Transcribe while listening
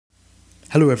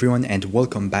Hello everyone and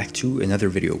welcome back to another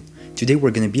video. Today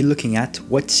we're going to be looking at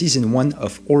what Season 1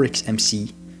 of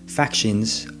ORIXMC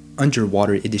Factions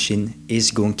Underwater Edition is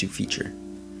going to feature.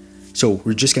 So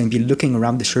we're just going to be looking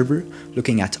around the server,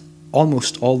 looking at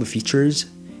almost all the features,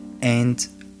 and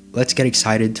let's get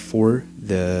excited for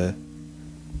the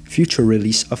future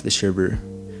release of the server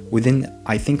within,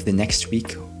 I think, the next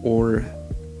week or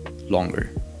longer.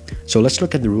 So let's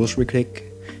look at the rules real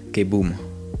quick. Okay, boom.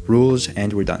 Rules,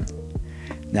 and we're done.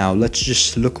 Now let's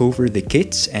just look over the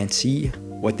kits and see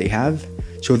what they have.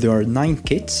 So there are 9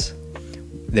 kits.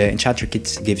 The enchanter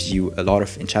kit gives you a lot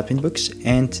of enchantment books,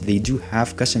 and they do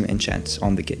have custom enchants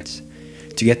on the kits.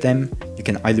 To get them, you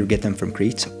can either get them from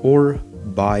crates or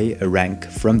buy a rank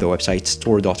from the website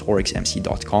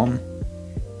store.orixmc.com.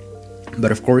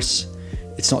 But of course,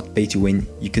 it's not pay to win.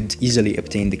 You could easily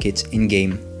obtain the kits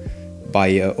in-game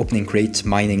by opening crates,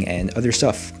 mining, and other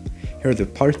stuff. Here are the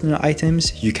partner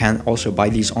items. You can also buy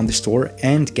these on the store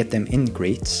and get them in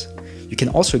crates. You can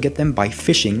also get them by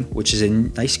fishing, which is a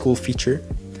nice cool feature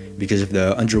because of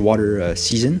the underwater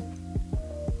season.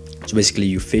 So basically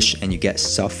you fish and you get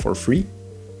stuff for free.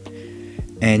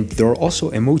 And there are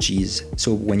also emojis.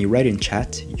 So when you write in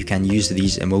chat, you can use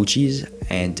these emojis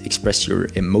and express your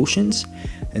emotions.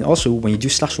 And also when you do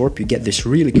 /warp, you get this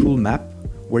really cool map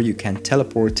where you can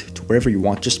teleport to wherever you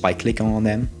want just by clicking on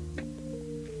them.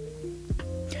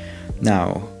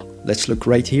 Now, let's look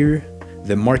right here,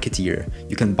 the marketeer.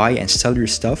 You can buy and sell your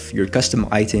stuff, your custom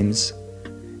items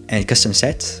and custom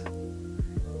sets.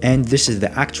 And this is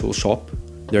the actual shop.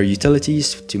 There are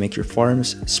utilities to make your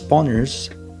farms, spawners.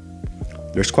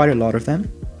 There's quite a lot of them,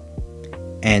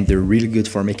 and they're really good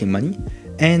for making money.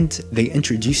 And they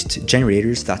introduced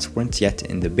generators that weren't yet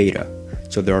in the beta.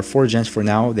 So there are 4 gens for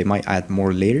now, they might add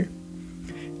more later.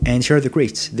 And here are the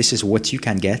crates. This is what you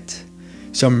can get.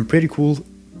 Some pretty cool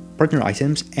partner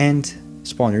items and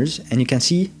spawners, and you can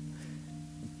see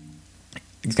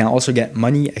you can also get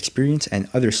money, experience, and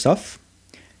other stuff.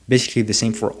 Basically the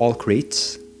same for all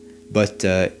crates, but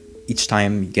each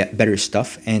time you get better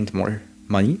stuff and more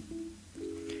money.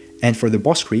 And for the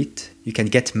boss crate, you can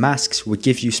get masks which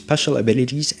give you special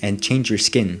abilities and change your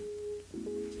skin.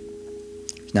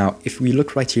 Now if we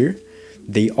look right here,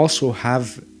 they also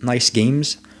have nice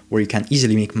games where you can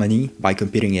easily make money by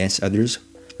competing against others,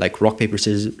 like rock, paper,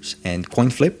 scissors, and coin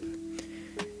flip.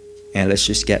 And let's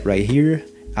just get right here.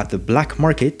 At the black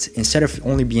market, instead of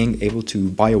only being able to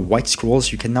buy white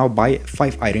scrolls, you can now buy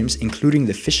 5 items, including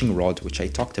the fishing rod, which I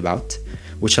talked about,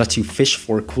 which lets you fish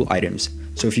for cool items.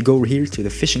 So if you go over here to the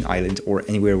fishing island or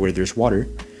anywhere where there's water,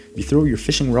 you throw your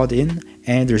fishing rod in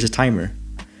and there's a timer.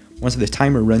 Once the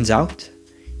timer runs out,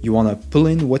 you want to pull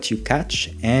in what you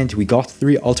catch, and we got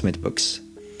 3 ultimate books.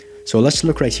 So let's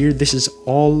look right here. This is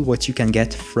all what you can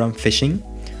get from fishing.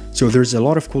 So there's a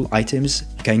lot of cool items.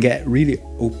 You can get really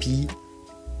OP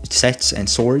sets and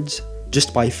swords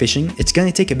just by fishing. It's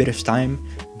gonna take a bit of time,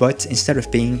 but instead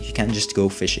of paying, you can just go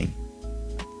fishing.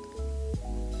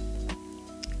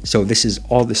 So this is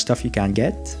all the stuff you can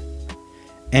get.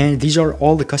 And these are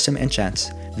all the custom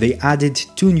enchants. They added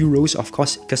 2 new rows of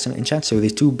custom enchants, so the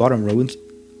 2 bottom rows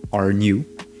are new.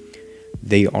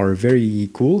 They are very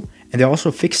cool. And they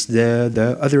also fixed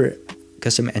the other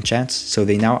custom enchants, so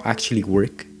they now actually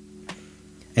work.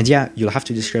 And yeah, you'll have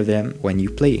to discover them when you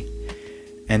play.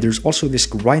 And there's also this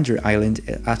grinder island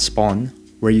at spawn,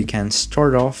 where you can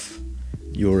start off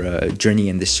your journey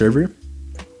in this server,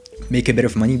 make a bit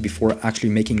of money before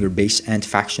actually making your base and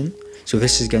faction. So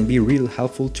this is going to be real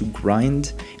helpful to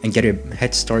grind and get a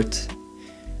head start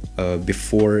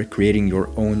before creating your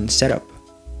own setup.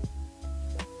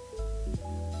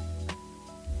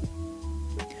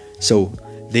 So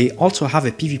they also have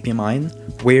a PvP mine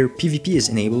where PvP is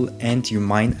enabled and you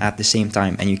mine at the same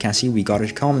time. And you can see we got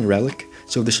a common relic.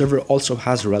 So the server also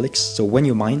has relics. So when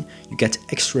you mine, you get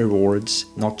extra rewards,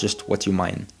 not just what you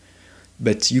mine.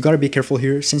 But you gotta be careful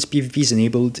here. Since PvP is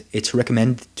enabled, it's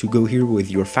recommended to go here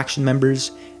with your faction members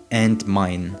and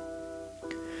mine.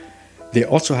 They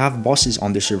also have bosses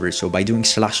on the server. So by doing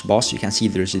 /boss, you can see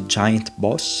there's a giant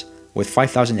boss with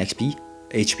 5000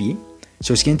 HP.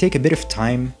 So it's going to take a bit of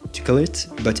time to kill it,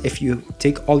 but if you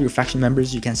take all your faction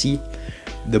members, you can see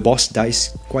the boss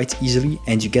dies quite easily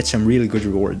and you get some really good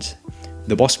rewards.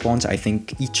 The boss spawns, I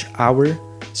think, each hour,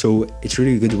 so it's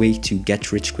really a good way to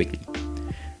get rich quickly.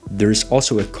 There's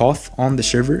also a koth on the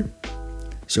server,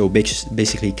 so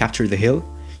basically capture the hill.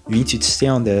 You need to stay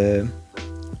on the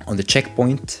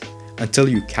checkpoint until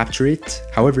you capture it.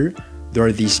 However, there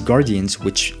are these guardians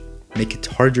which make it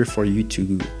harder for you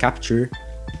to capture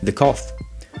the koth,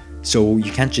 so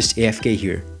you can't just AFK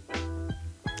here,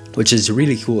 which is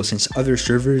really cool since other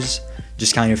servers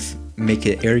just kind of make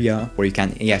an area where you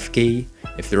can AFK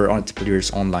if there aren't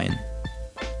players online.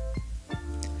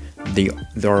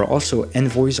 There are also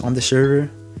envoys on the server,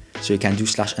 so you can do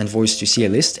 /envoys to see a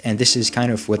list, and this is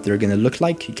kind of what they're gonna look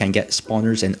like. You can get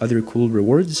spawners and other cool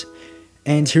rewards.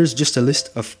 And here's just a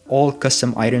list of all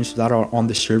custom items that are on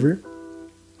the server.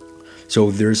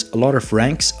 So there's a lot of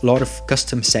ranks, a lot of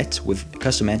custom sets with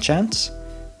custom enchants,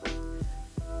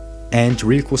 and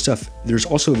really cool stuff. There's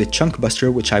also the chunk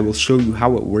buster, which I will show you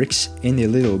how it works in a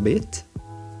little bit.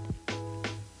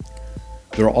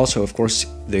 There are also, of course,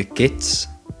 the kits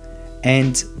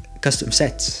and custom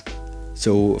sets.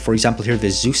 So for example here, the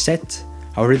Zeus set.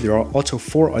 However, there are also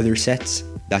 4 other sets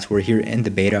that were here in the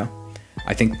beta.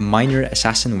 I think Miner,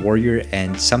 Assassin, Warrior,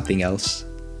 and something else.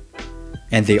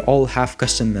 And they all have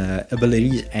custom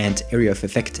abilities and area of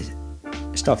effect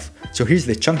stuff. So here's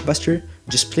the chunk buster.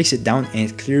 Just place it down and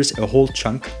it clears a whole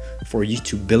chunk for you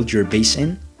to build your base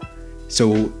in.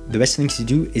 So the best thing to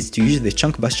do is to use the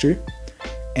chunk buster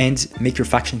and make your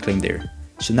faction claim there.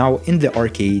 So now in the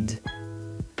arcade,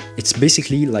 it's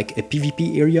basically like a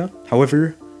PvP area.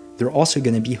 However, they're also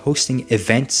going to be hosting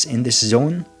events in this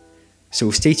zone. So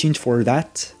stay tuned for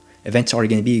that. Events are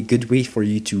going to be a good way for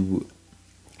you to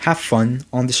have fun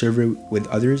on the server with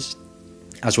others,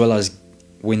 as well as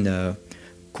win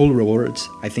cool rewards.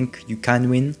 I think you can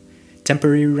win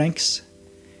temporary ranks.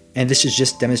 And this is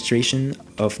just demonstration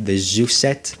of the Zeus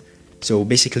set. So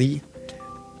basically,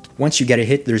 once you get a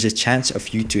hit, there's a chance of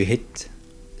you to hit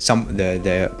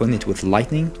the opponent with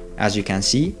lightning, as you can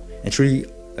see. It's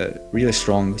really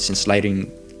strong, since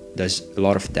lightning does a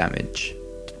lot of damage.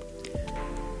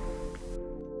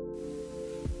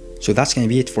 So that's going to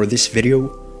be it for this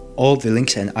video. All the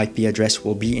links and IP address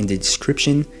will be in the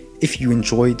description. If you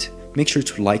enjoyed, make sure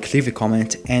to like, leave a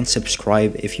comment, and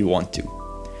subscribe if you want to.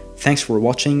 Thanks for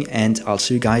watching, and I'll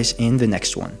see you guys in the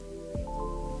next one.